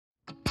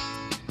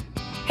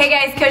Hey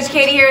guys, Coach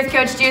Katie here with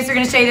Coach Juice. We're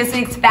gonna show you this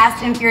week's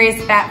Fast and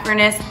Furious Fat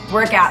Furnace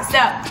workout. So,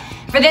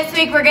 for this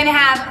week, we're gonna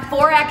have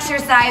 4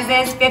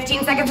 exercises,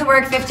 15 seconds to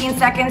work, 15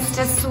 seconds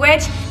to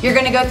switch. You're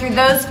gonna go through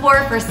those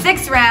 4 for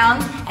 6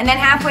 rounds, and then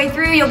halfway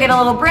through, you'll get a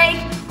little break.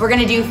 We're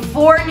gonna do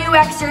 4 new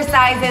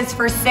exercises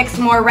for 6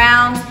 more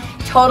rounds,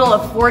 total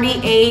of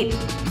 48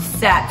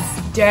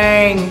 sets.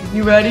 Dang,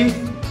 you ready?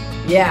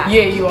 Yeah.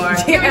 Yeah, you are.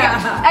 Here we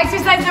go.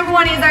 Exercise number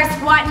 1 is our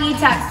squat knee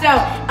tuck. So,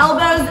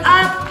 elbows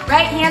up,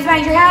 right, hands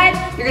behind your head.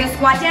 You're gonna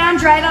squat down,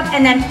 drive up,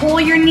 and then pull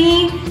your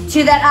knee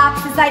to that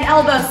opposite side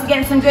elbow. So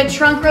getting some good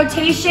trunk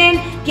rotation,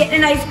 getting a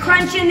nice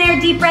crunch in there,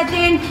 deep breath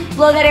in,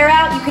 blow that air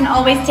out. You can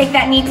always take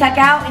that knee tuck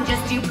out and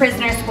just do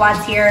prisoner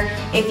squats here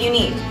if you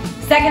need.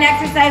 Second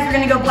exercise, we're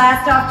gonna go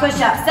blast off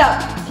push-ups. So,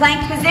 plank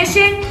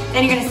position,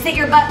 then you're gonna sit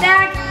your butt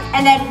back,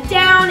 and then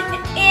down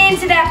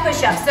into that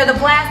push-up. So the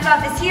blast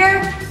off is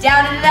here,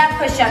 down into that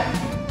push-up.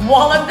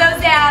 Wall up those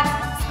abs,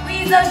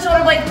 squeeze those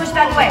shoulder blades, push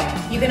back away.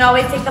 You can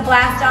always take the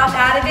blast off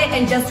out of it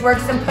and just work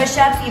some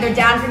push-ups, either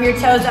down from your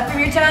toes, up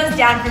from your toes,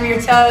 down from your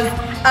toes,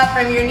 up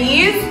from your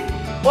knees,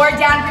 or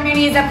down from your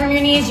knees, up from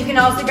your knees. You can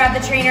also grab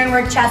the trainer and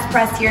work chest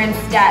press here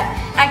instead.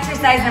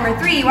 Exercise number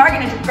 3, you are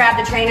gonna grab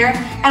the trainer,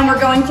 and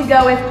we're going to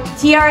go with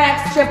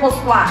TRX triple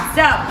squat.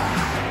 So,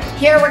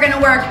 here we're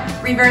gonna work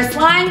reverse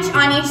lunge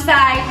on each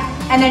side,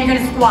 and then you're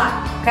gonna squat,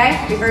 okay?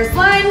 Reverse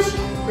lunge,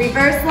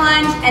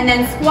 and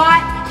then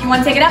squat. If you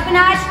wanna take it up a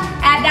notch,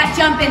 add that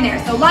jump in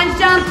there. So lunge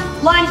jump,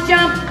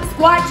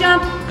 squat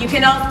jump. You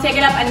can also take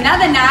it up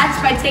another notch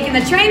by taking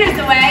the trainers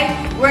away,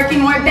 working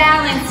more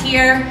balance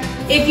here.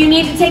 If you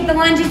need to take the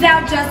lunges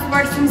out, just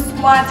work some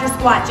squats or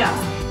squat jumps.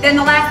 Then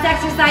the last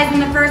exercise in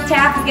the first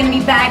half is gonna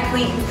be bag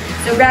clean.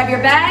 So grab your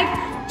bag,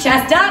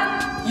 chest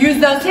up, use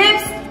those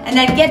hips, and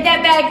then get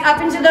that bag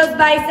up into those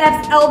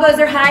biceps. Elbows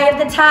are high at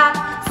the top,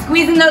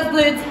 squeezing those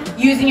glutes,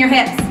 using your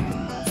hips.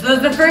 So those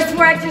are the first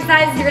 4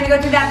 exercises. You're gonna go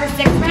through that for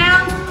 6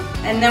 rounds,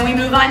 and then we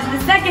move on to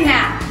the second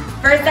half.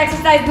 First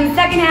exercise in the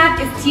second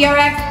half is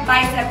TRX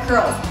bicep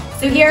curls.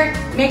 So here,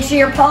 make sure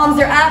your palms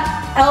are up,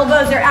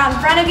 elbows are out in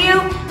front of you,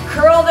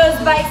 curl those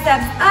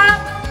biceps up,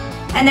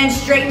 and then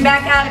straighten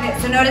back out of it.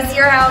 So notice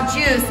here how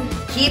Juice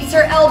keeps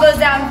her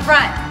elbows out in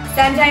front.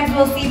 Sometimes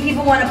we'll see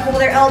people wanna pull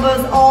their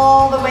elbows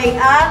all the way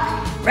up,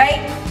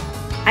 right?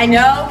 I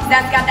know, because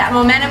that's got that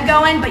momentum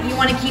going, but you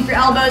wanna keep your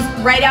elbows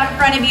right out in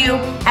front of you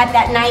at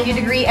that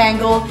 90-degree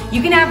angle.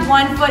 You can have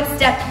one foot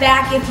step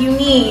back if you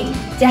need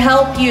to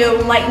help you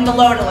lighten the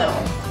load a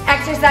little.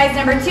 Exercise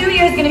number 2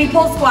 here is gonna be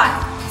pull squats.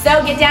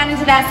 So get down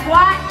into that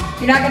squat.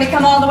 You're not gonna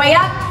come all the way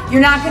up.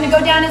 You're not gonna go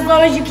down as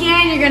low as you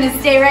can. You're gonna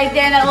stay right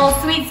there in that little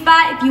sweet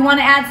spot. If you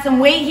wanna add some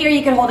weight here,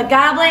 you can hold a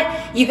goblet,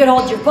 you can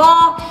hold your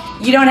ball.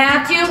 You don't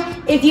have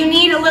to. If you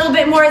need a little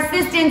bit more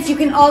assistance, you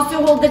can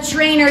also hold the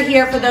trainer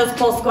here for those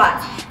pull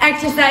squats.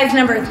 Exercise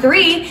number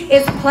 3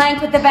 is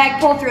plank with the bag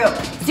pull through.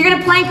 So you're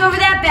gonna plank over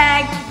that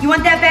bag. You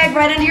want that bag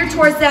right under your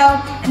torso,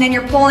 and then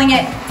you're pulling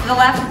it to the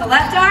left with the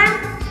left arm,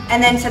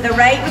 and then to the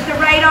right with the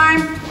right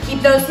arm.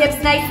 Keep those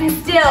hips nice and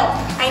still.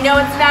 I know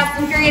it's fast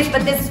and furious,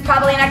 but this is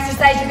probably an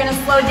exercise you're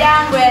gonna slow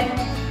down with,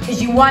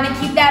 because you want to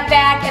keep that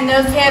back and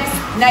those hips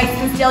nice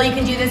and still. You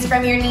can do this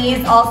from your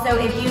knees also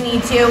if you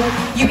need to.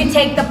 You can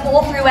take the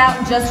pull through out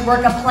and just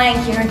work a plank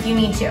here if you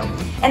need to.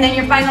 And then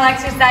your final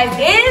exercise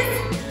is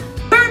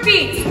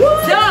burpees.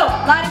 So,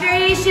 a lot of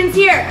variations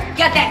here.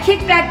 Got that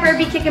kick back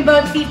burpee, kicking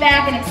both feet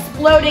back and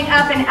exploding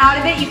up and out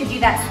of it. You could do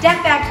that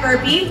step back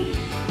burpee.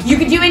 You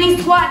could do any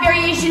squat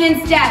variation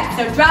instead.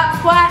 So drop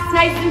squats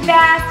nice and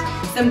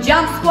fast, some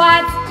jump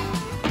squats,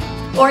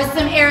 or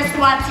some air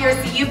squats here.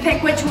 So you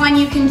pick which one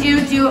you can do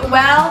it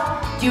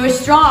well, do it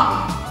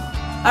strong.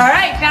 All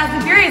right, Fast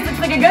and Furious looks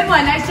like a good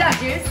one. Nice job,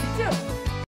 Juice.